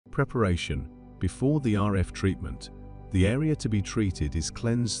Preparation. Before the RF treatment, the area to be treated is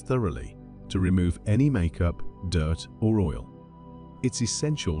cleansed thoroughly to remove any makeup, dirt, or oil. It's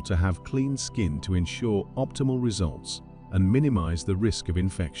essential to have clean skin to ensure optimal results and minimize the risk of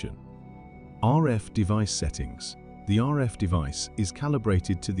infection. RF device settings. The RF device is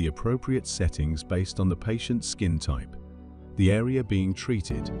calibrated to the appropriate settings based on the patient's skin type, the area being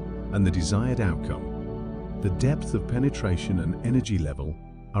treated, and the desired outcome. The depth of penetration and energy level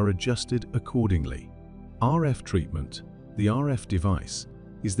are adjusted accordingly. RF treatment. The RF device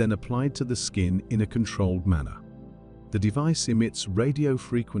is then applied to the skin in a controlled manner. The device emits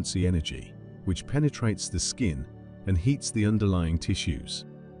radiofrequency energy, which penetrates the skin and heats the underlying tissues.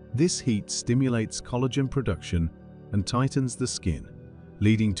 This heat stimulates collagen production and tightens the skin,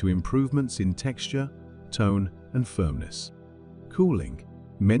 leading to improvements in texture, tone, and firmness. Cooling.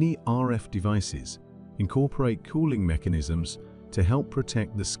 Many RF devices incorporate cooling mechanisms to help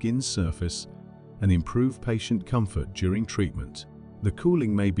protect the skin's surface and improve patient comfort during treatment. The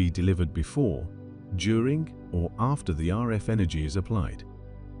cooling may be delivered before, during, or after the RF energy is applied.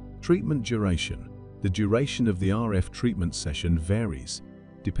 Treatment duration. The duration of the RF treatment session varies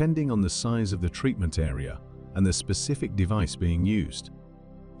depending on the size of the treatment area and the specific device being used.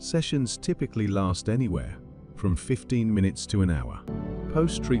 Sessions typically last anywhere from 15 minutes to an hour.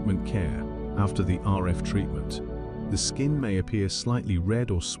 Post-treatment care. After the RF treatment, the skin may appear slightly red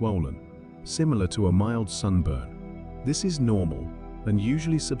or swollen, similar to a mild sunburn. This is normal and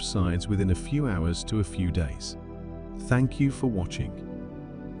usually subsides within a few hours to a few days. Thank you for watching.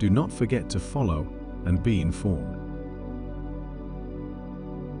 Do not forget to follow and be informed.